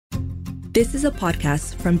This is a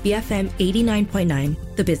podcast from BFM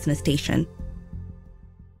 89.9, the business station.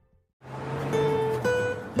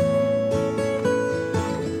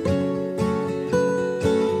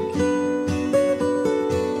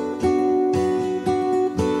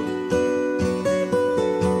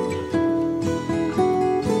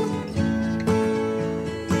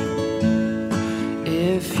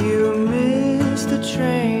 If you miss the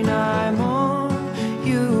train I'm on,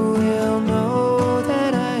 you will know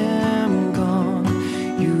that I am gone.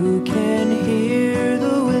 You can hear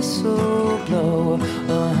the whistle blow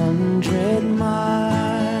 100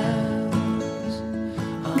 miles.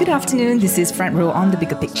 Good afternoon, this is Front Row on The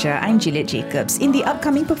Bigger Picture. I'm Juliet Jacobs. In the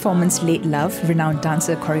upcoming performance Late Love, renowned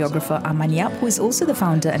dancer choreographer Aman Yap, who is also the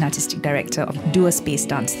founder and artistic director of Dua Space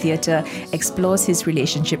Dance Theatre, explores his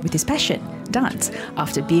relationship with his passion, dance,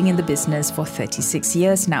 after being in the business for 36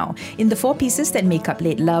 years now. In the four pieces that make up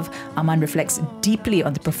Late Love, Aman reflects deeply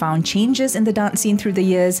on the profound changes in the dance scene through the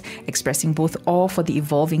years, expressing both awe for the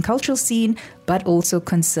evolving cultural scene, but also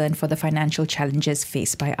concern for the financial challenges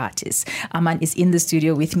faced by artists. Aman is in the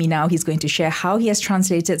studio with me now. He's going to share how he has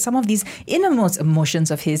translated some of these innermost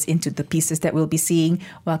emotions of his into the pieces that we'll be seeing.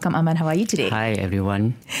 Welcome, Aman. How are you today? Hi,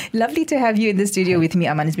 everyone. Lovely to have you in the studio with me,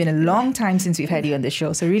 Aman. It's been a long time since we've had you on the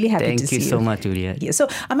show, so really happy to see you. Thank you so much, Juliet. Yeah. So,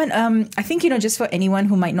 Aman, I think, just for anyone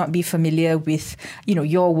who might not be familiar with,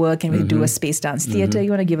 your work and with Dua Space Dance Theatre,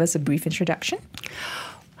 you want to give us a brief introduction?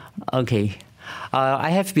 Okay. I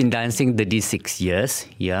have been dancing 36 years,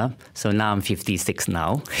 So now I'm 56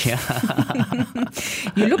 now.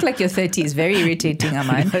 You look like you're 30. It's very irritating,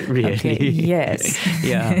 Aman. Not really. Okay. Yes.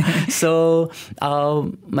 So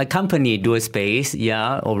my company, Dua Space,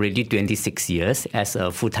 already 26 years as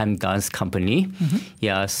a full-time dance company.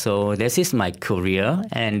 So this is my career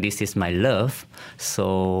and this is my love.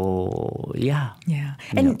 So, Yeah.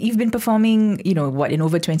 And you've been performing, in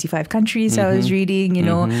over 25 countries, I was reading,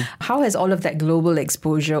 How has all of that global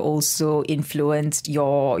exposure also influenced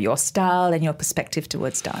your style and your perspective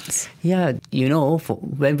towards dance?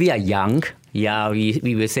 When we are young,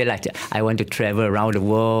 we will say like, I want to travel around the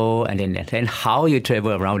world. And then how you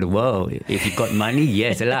travel around the world? If you got money,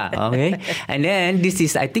 yes lah. Okay. And then this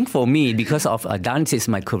is, I think for me, because of dance is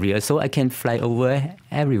my career, so I can fly over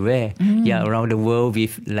everywhere. Around the world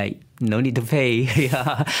with like no need to pay.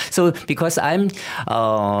 So because I'm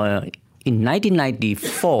in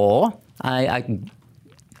 1994, I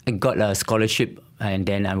got a scholarship. And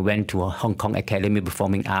then I went to a Hong Kong Academy of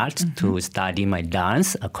Performing Arts to study my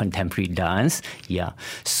dance, contemporary dance.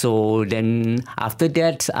 So then after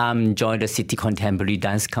that, joined the City Contemporary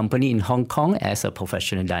Dance Company in Hong Kong as a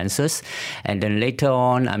professional dancer. And then later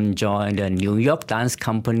on, joined the New York Dance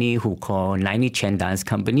Company who called 90 Chen Dance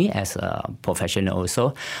Company as a professional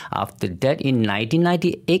also. After that, in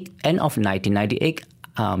 1998, end of 1998,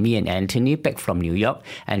 me and Anthony back from New York,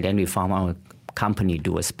 and then we found our company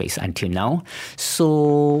Dua Space until now.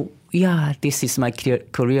 So this is my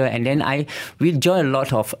career, and then we join a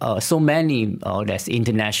lot of so many there's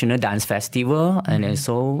international dance festival, and then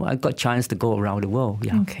so I got chance to go around the world.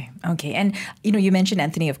 Okay, and you mentioned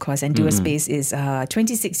Anthony, of course, and Dua Space is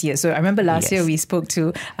 26 years. So I remember last year we spoke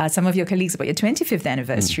to some of your colleagues about your 25th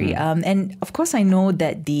anniversary, and of course I know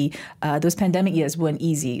that those pandemic years weren't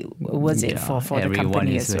easy, was it for the company? Everyone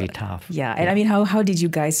is very tough. And I mean, how did you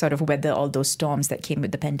guys sort of weather all those storms that came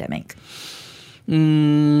with the pandemic?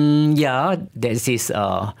 This is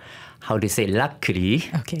how to say, luckily,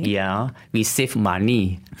 we save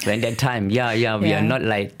money when that time. We are not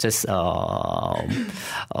like just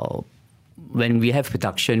when we have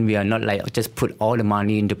production, we are not like just put all the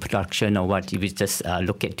money into production or what. We just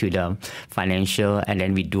look at to the financial and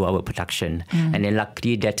then we do our production. And then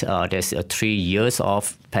luckily that there's 3 years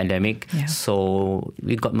of pandemic, so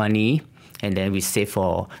we got money and then we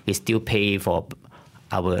still pay for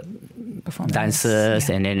our dancers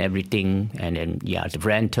and then everything, and then the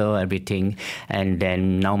rental, everything, and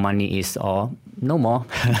then now money is all no more.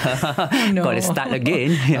 Gotta start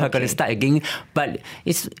again. Gotta start again. But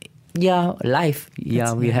it's life.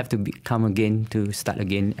 We have to come again to start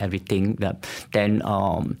again everything. Then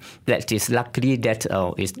that is luckily that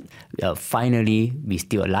is finally we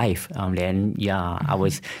still alive. Then our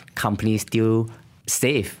company is still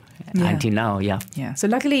safe. Until now, So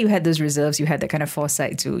luckily you had those reserves, you had that kind of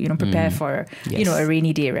foresight to, prepare for, a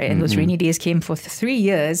rainy day, right? And those rainy days came for 3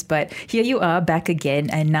 years, but here you are back again.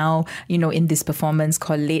 And now, in this performance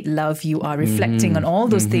called Late Love, you are reflecting on all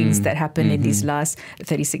those things that happened in these last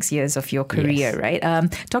 36 years of your career, right?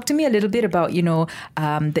 Talk to me a little bit about,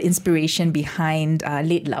 the inspiration behind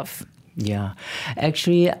Late Love.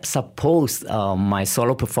 Actually, suppose my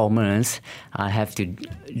solo performance, I have to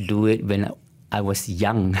do it when I was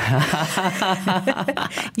young.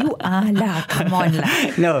 You are lah. Come on lah.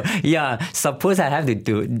 No, yeah. Suppose I have to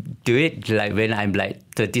do it like when I'm like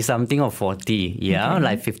 30 something or 40. Yeah,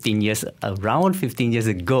 like 15 years, around 15 years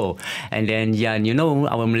ago. And then, yeah, you know,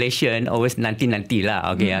 our Malaysian always nanti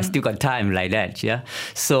lah. Okay, I still got time like that. Yeah.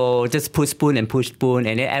 So just push spoon, and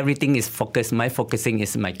then everything is focused. My focusing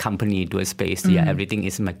is my company, Duospace. Yeah, everything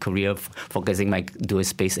is my career, focusing my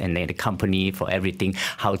Duospace, and then the company for everything,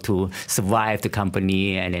 how to survive the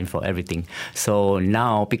company, and then for everything. So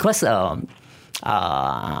now, because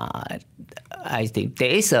I think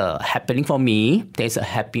there is a happening for me. There's a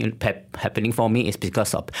happening for me is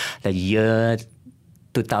because of the year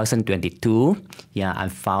 2022. Yeah,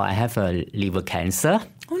 I have a liver cancer.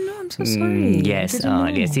 Oh no, I'm so sorry. Yes,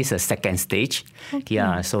 this is a second stage. Okay.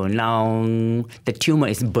 Yeah, so now the tumor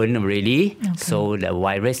is burned already. Okay. So the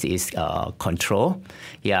virus is controlled.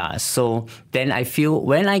 Yeah, so then I feel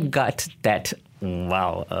when I got that,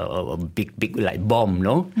 wow, a big like bomb,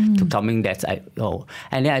 to coming that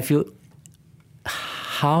and then I feel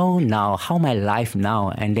how my life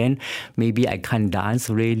now, and then maybe I can't dance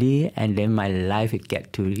really, and then my life it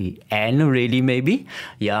get to the end really maybe.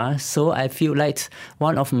 Yeah, so I feel like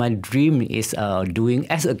one of my dream is doing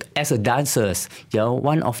as a dancer. Yeah,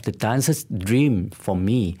 one of the dancers' dream for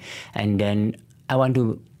me, and then I want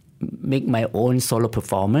to make my own solo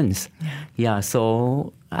performance. Yeah,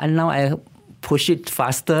 so and now I push it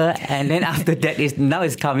faster, and then after that now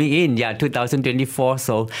it's coming in. Yeah, 2024.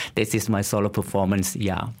 So this is my solo performance.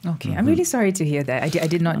 Yeah. Okay, I'm really sorry to hear that. I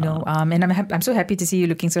did not know, and I'm so happy to see you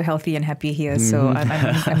looking so healthy and happy here. So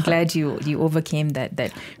I'm glad you overcame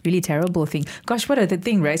that really terrible thing. Gosh, what a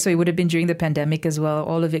thing, right? So it would have been during the pandemic as well.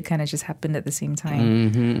 All of it kind of just happened at the same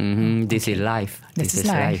time. This is life. This is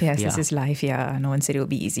life. Yes, this is life. Yeah, no one said it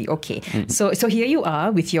would be easy. Okay, so here you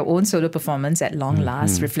are with your own solo performance at long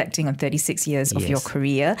last, reflecting on 36 years of your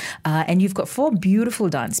career, and you've got 4 beautiful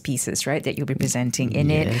dance pieces, right, that you'll be presenting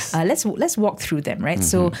in it. Let's walk through them, right?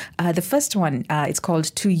 So the first one, it's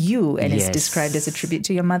called To You, and it's described as a tribute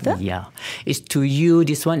to your mother. Yeah, it's To You.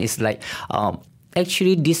 This one is like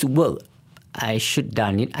actually this work I should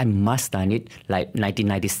done it. I must done it like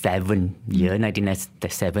 1997 year,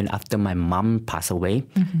 1997 after my mom passed away.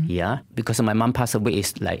 Yeah, because my mom passed away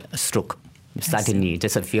is like a stroke. Suddenly,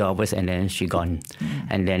 just a few hours, and then she gone.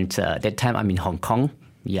 And then that time I'm in Hong Kong.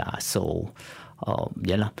 Yeah, so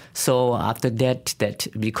So after that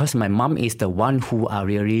because my mom is the one who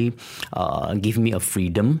really give me a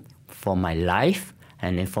freedom for my life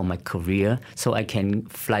and then for my career, so I can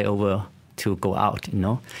fly over to go out,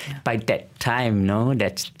 By that time,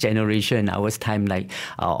 that generation, our time, like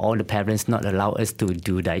all the parents not allow us to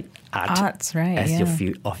do like arts, right? As your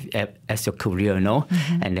field as your career,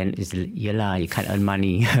 And then it's you can't earn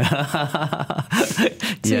money.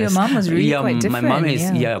 So your mom was really quite different. My mom is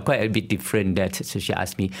quite a bit different. So she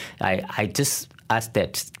asked me, I just asked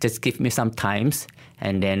that, just give me some times,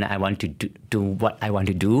 and then I want to do what I want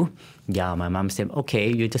to do. Yeah, my mom said,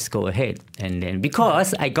 okay, you just go ahead. And then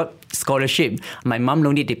because I got scholarship, my mom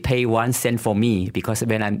no need to pay 1 cent for me, because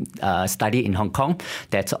when I study in Hong Kong,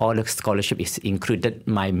 that's all the scholarship is included.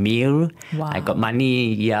 My meal, I got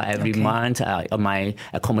money every month, my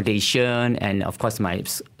accommodation, and of course my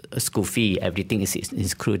school fee, everything is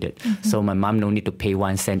included. So my mom no need to pay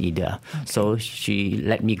 1 cent either. So she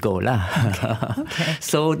let me go lah. Okay.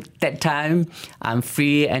 So that time I'm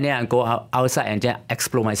free, and then I go outside and just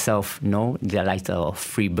explore myself. They're like a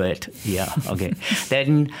free bird. Yeah. Okay.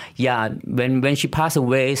 Then when she passed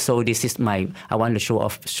away, so this is I want to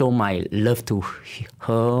show my love to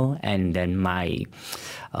her, and then my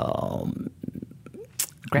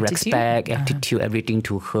gratitude? Respect, attitude, everything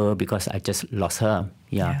to her, because I just lost her.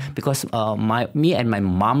 Yeah. Because me and my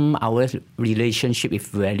mom, our relationship is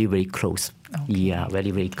very, very close. Okay. Yeah,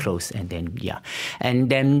 very, very close. And then, And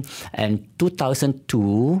then in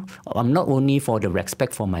 2002, not only for the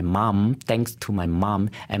respect for my mom, thanks to my mom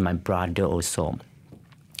and my brother also.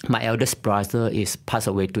 My eldest brother is passed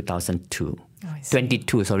away 2022,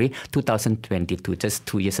 2022, just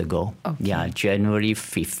 2 years ago. Okay. Yeah, January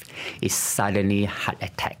 5th, is suddenly heart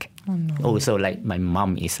attack. Oh, no. Also, like my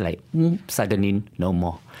mom is like, suddenly no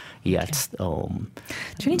more. Yes.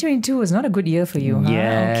 2022 was not a good year for you, huh?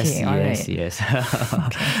 Yes, yes.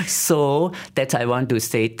 Okay. So that I want to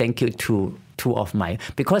say thank you to two of my,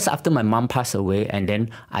 because after my mom passed away, and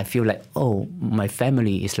then I feel like, my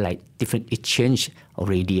family is like different. It changed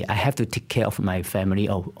already. I have to take care of my family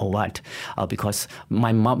or what? Because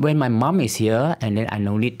my mom, when my mom is here, and then I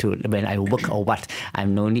no need to, when I work or what, I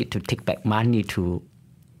no need to take back money to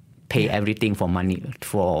pay everything for money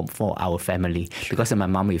for our family because my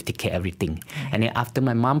mom will take care of everything. And then after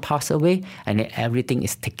my mom passed away, and then everything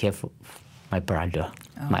is taken care for my brother,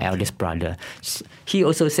 my eldest brother. He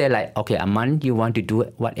also said like, okay, Aman, you want to do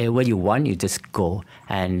whatever you want, you just go.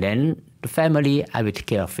 And then the family, I will take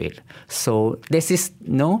care of it. So this is,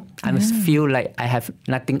 I must feel like I have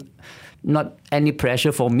nothing, not any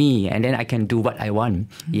pressure for me, and then I can do what I want.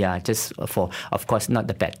 Yeah, just for, of course, not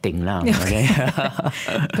the bad thing now. Okay.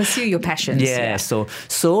 Pursue your passions. Yeah, so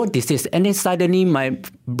this is, and then suddenly my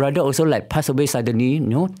brother also like passed away suddenly,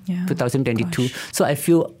 2022. Gosh. So I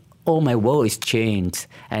feel, my world is changed.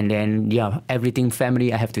 And then, everything,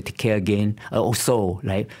 family, I have to take care again. Also,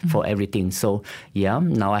 like, for everything. So,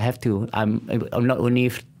 now I have to, I'm not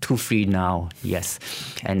only too free now, yes.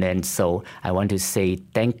 And then, so I want to say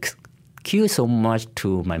thank you so much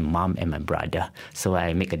to my mom and my brother. So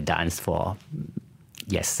I make a dance for,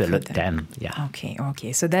 salute them. Yeah.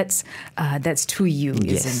 Okay. So that's to you,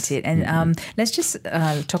 isn't it? And let's just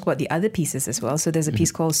talk about the other pieces as well. So there's a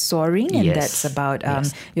piece called Soaring, and that's about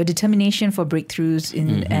your determination for breakthroughs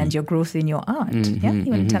and your growth in your art. Yeah,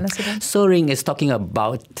 you want to tell us about it? Soaring is talking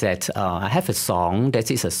about that. I have a song.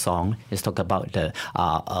 That is a song. It's talking about the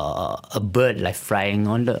a bird like flying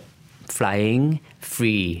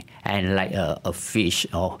free, and like a fish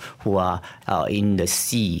who are in the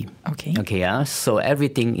sea. Okay. So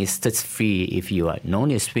everything is just free. If you are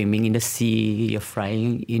you're swimming in the sea, you're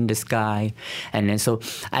flying in the sky, and then so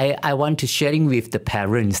I want to sharing with the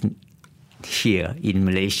parents here in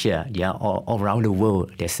Malaysia, or around the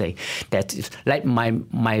world. They say that like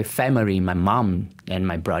my family, my mom and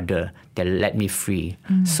my brother, they let me free.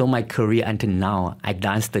 So my career until now, I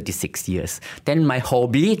danced 36 years. Then my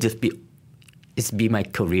hobby just be my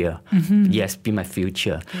career. Yes, be my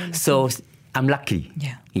future. So I'm lucky.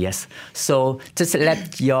 Yeah. Yes. So just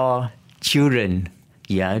let your children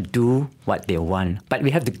do what they want. But we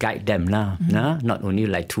have to guide them now. Not only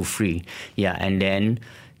like too free. And then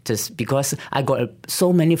just because I got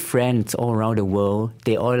so many friends all around the world,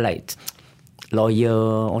 they all like lawyer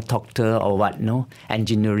or doctor or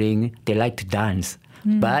engineering. They like to dance,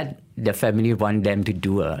 but the family want them to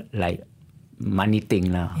do like money thing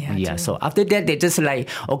now. So after that, they just like,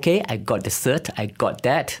 okay, I got the cert, I got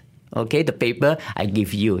that. Okay, the paper I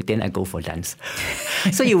give you, then I go for dance.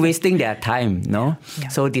 So you're wasting their time, no? Yeah.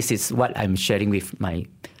 So this is what I'm sharing with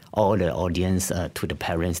all the audience, to the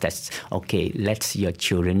parents. That's okay. Let your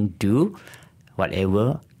children do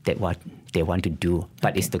whatever what they want to do,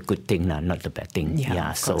 but it's the good thing now, not the bad thing.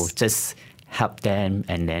 So just help them,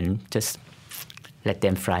 and then just let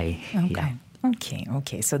them fly.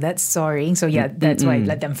 Okay. So that's Soaring. So that's why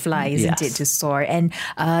let them fly, isn't it, to soar? And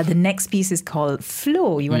the next piece is called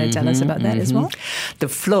Flow. You want to tell us about that as well? The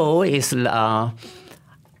Flow is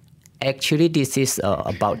actually this is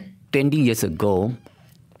about 20 years ago,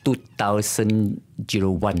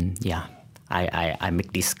 2001. I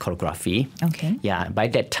make this choreography. Okay. By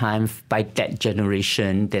that time, by that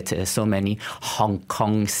generation, there's so many Hong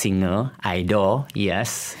Kong singer, idol.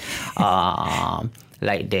 Yes.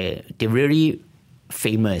 Like they're really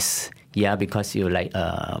famous. Because you like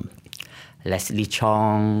Leslie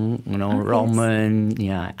Chong, Roman,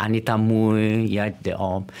 Anita Mui, they're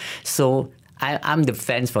all. So I'm the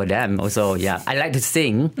fans for them also. I like to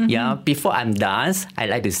sing. Before I'm dance, I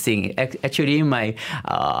like to sing. Actually, my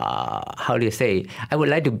how do you say? I would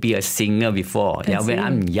like to be a singer before. When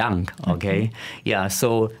I'm young. Okay.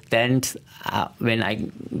 So then when I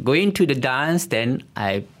go into the dance, then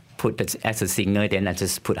I put that as a singer. Then I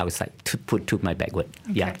just put outside to put to my backward.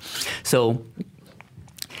 So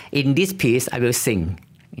in this piece, I will sing.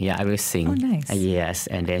 I will sing. Oh, nice. Yes,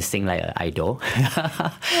 and then sing like an idol.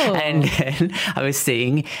 And then I will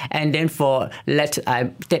sing. And then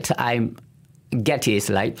that I get is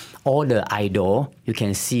like all the idol, you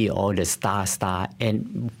can see all the star.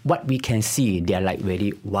 And what we can see, they're like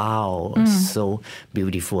very, wow, so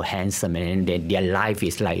beautiful, handsome. And then their life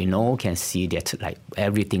is like, can see that like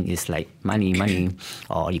everything is like money.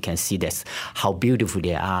 Or you can see that's how beautiful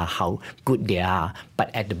they are, how good they are.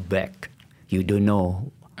 But at the back, you don't know.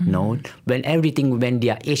 When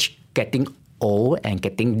their age getting old and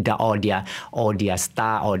getting down, or their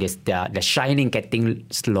star or the shining getting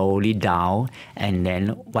slowly down, and then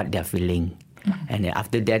what they're feeling. And then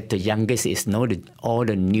after that, the youngest is all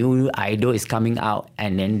the new idol is coming out,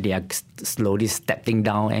 and then they are slowly stepping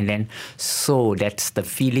down, and then so that's the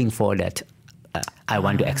feeling for that. I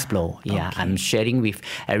want to explore. I'm sharing with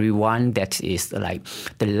everyone that is like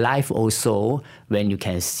the life also, when you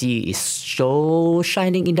can see is so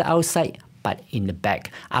shining in the outside, but in the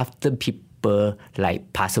back, after people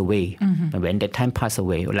like pass away. When that time pass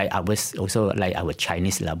away, like I was also like our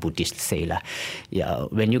Chinese Buddhist say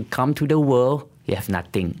when you come to the world, you have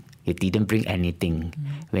nothing. You didn't bring anything.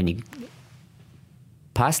 When you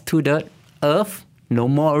pass to the earth, no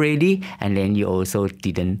more already, and then you also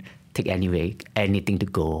didn't take anything to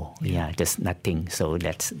go. Yeah, just nothing. So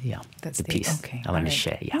that's the piece I want to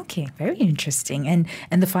share. Yeah. Okay, very interesting. And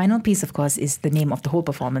the final piece, of course, is the name of the whole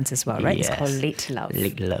performance as well, right? Yes. It's called Late Love.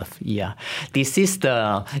 Late Love, yeah. This is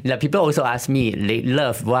the people also ask me, Late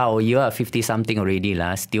Love, wow, you are 50-something already,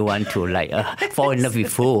 still want to fall in love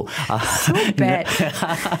with who? So bad.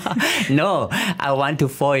 No, I want to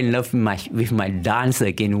fall in love with my dance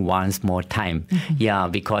again once more time. Yeah,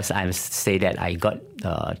 because I say that I got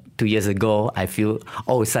 2 years ago,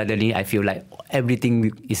 suddenly I feel like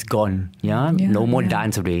everything is gone. No more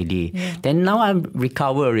dance already. Then now I'm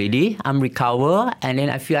recovered already. And then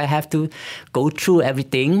I feel I have to go through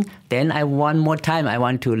everything. Then I want more time. I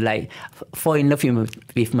want to fall in love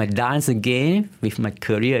with my dance again, with my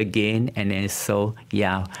career again, and then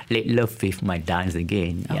late love with my dance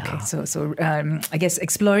again. Okay, so I guess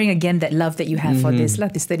exploring again that love that you have for this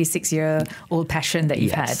 36-year-old passion that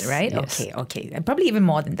you've had, right? Yes. Okay, and probably even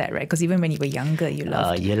more than that, right? Because even when you were younger, you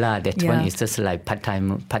loved. That one is just like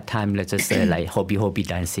part-time. Let's just say like hobby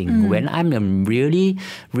dancing. When I'm really,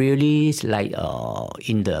 really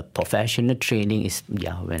in the professional training is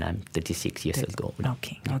when I'm 36 years ago.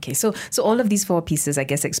 Okay. So all of these 4 pieces, I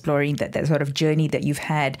guess, exploring that sort of journey that you've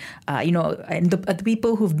had, and the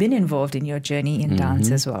people who've been involved in your journey in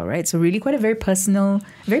dance as well, right? So really quite a very personal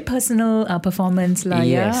performance,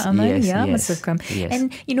 Aman, must have come. Yes.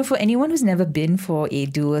 And for anyone who's never been for a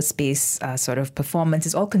Dua Space sort of performance,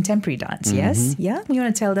 it's all contemporary dance. Yes, yeah. You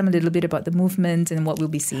want to tell them a little bit about the movement and what we'll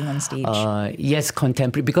be seeing on stage? Yes,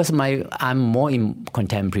 contemporary, because I'm more in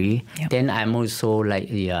contemporary. Then I'm also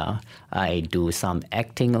I do some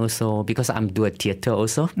acting also, because I'm do a theater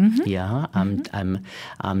also. I'm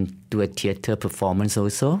do a theater performance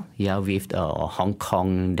also. With Hong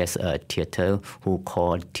Kong, there's a theater who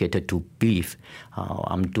called Theater to Beef.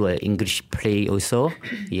 I'm do an English play also.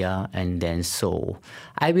 And then so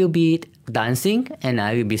I will be dancing and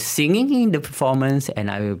I will be singing in the performance,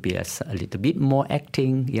 and I will be a little bit more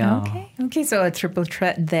acting. Okay. So a triple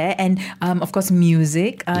threat there, and of course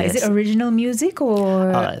music. Is it original music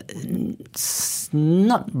or?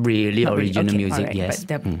 Not really original music. Right. Yes.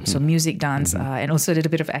 So music, dance, and also a little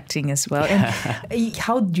bit of acting as well. And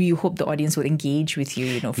how do you hope the audience will engage with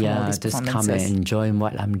you? For all these just performances. come and enjoy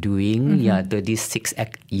what I'm doing. 36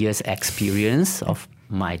 years experience of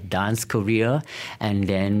my dance career, and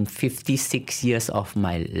then 56 years of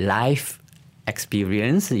my life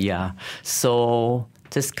experience. So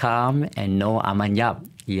just come and know Aman Yap.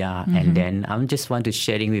 And then I'm just want to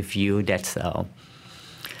sharing with you that's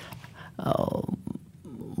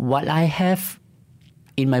what I have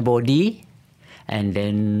in my body, and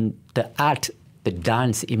then the art, the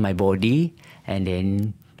dance in my body, and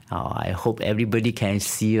then I hope everybody can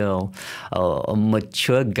see a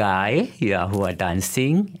mature guy, who are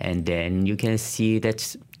dancing, and then you can see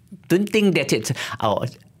that. Don't think that it's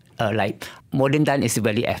like modern dance is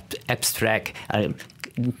very abstract.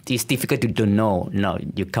 It's difficult to know. No,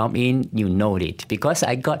 you come in, you know it, because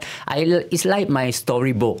it's like my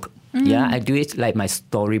storybook. I do it like my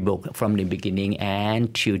storybook from the beginning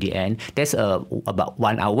and to the end. That's about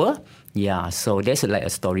 1 hour. So that's like a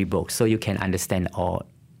storybook, so you can understand all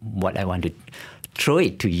what I want to throw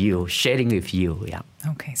it to you, sharing with you.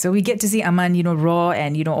 Okay, so we get to see Aman, raw,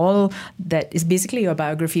 and all that is basically your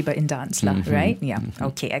biography, but in dance, right?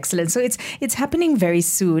 Okay, excellent. So it's happening very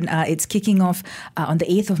soon. It's kicking off on the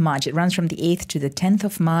 8th of March. It runs from the 8th to the 10th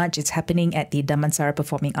of March. It's happening at the Damansara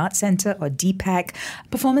Performing Arts Centre, or DPAC.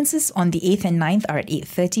 Performances on the 8th and 9th are at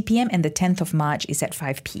 8:30 p.m. and the 10th of March is at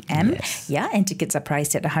 5 p.m. Yes. And tickets are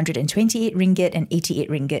priced at 128 ringgit and 88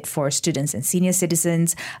 ringgit for students and senior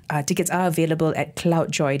citizens. Tickets are available at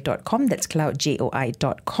cloudjoy.com. That's cloudjoi.com.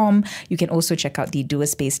 You can also check out the Dua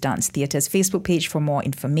Space Dance Theatre's Facebook page for more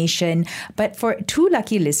information. But for 2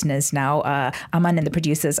 lucky listeners now, Aman and the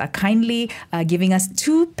producers are kindly giving us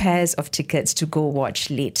 2 pairs of tickets to go watch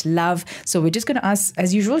Late Love. So we're just going to ask,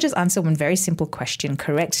 as usual, just answer one very simple question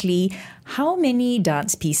correctly. How many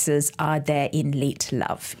dance pieces are there in Late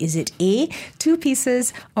Love? Is it A, 2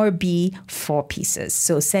 pieces, or B, 4 pieces?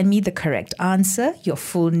 So send me the correct answer, your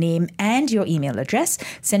full name and your email address.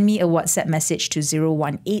 Send me a WhatsApp message to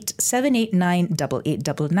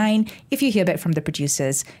 018-789-8899. If you hear back from the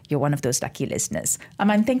producers, you're one of those lucky listeners.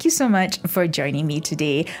 Aman, thank you so much for joining me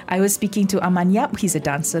today. I was speaking to Aman Yap. He's a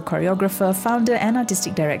dancer, choreographer, founder and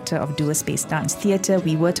artistic director of Dua Space Dance Theatre.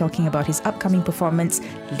 We were talking about his upcoming performance,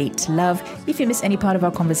 Late Love. Love. If you miss any part of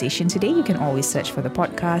our conversation today, you can always search for the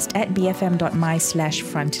podcast at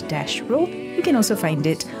bfm.my/front-row. You can also find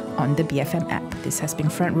it on the BFM app. This has been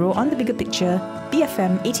Front Row on The Bigger Picture,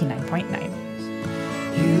 BFM 89.9.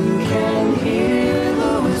 You can hear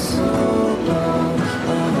the whistle blow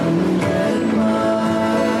 100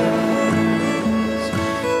 miles.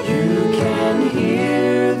 You can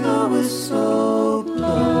hear the whistle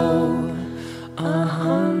blow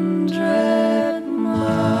 100 miles.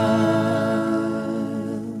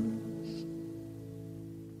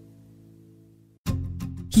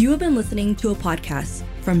 You have been listening to a podcast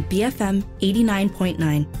from BFM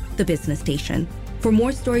 89.9, the business station. For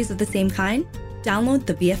more stories of the same kind, download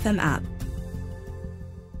the BFM app.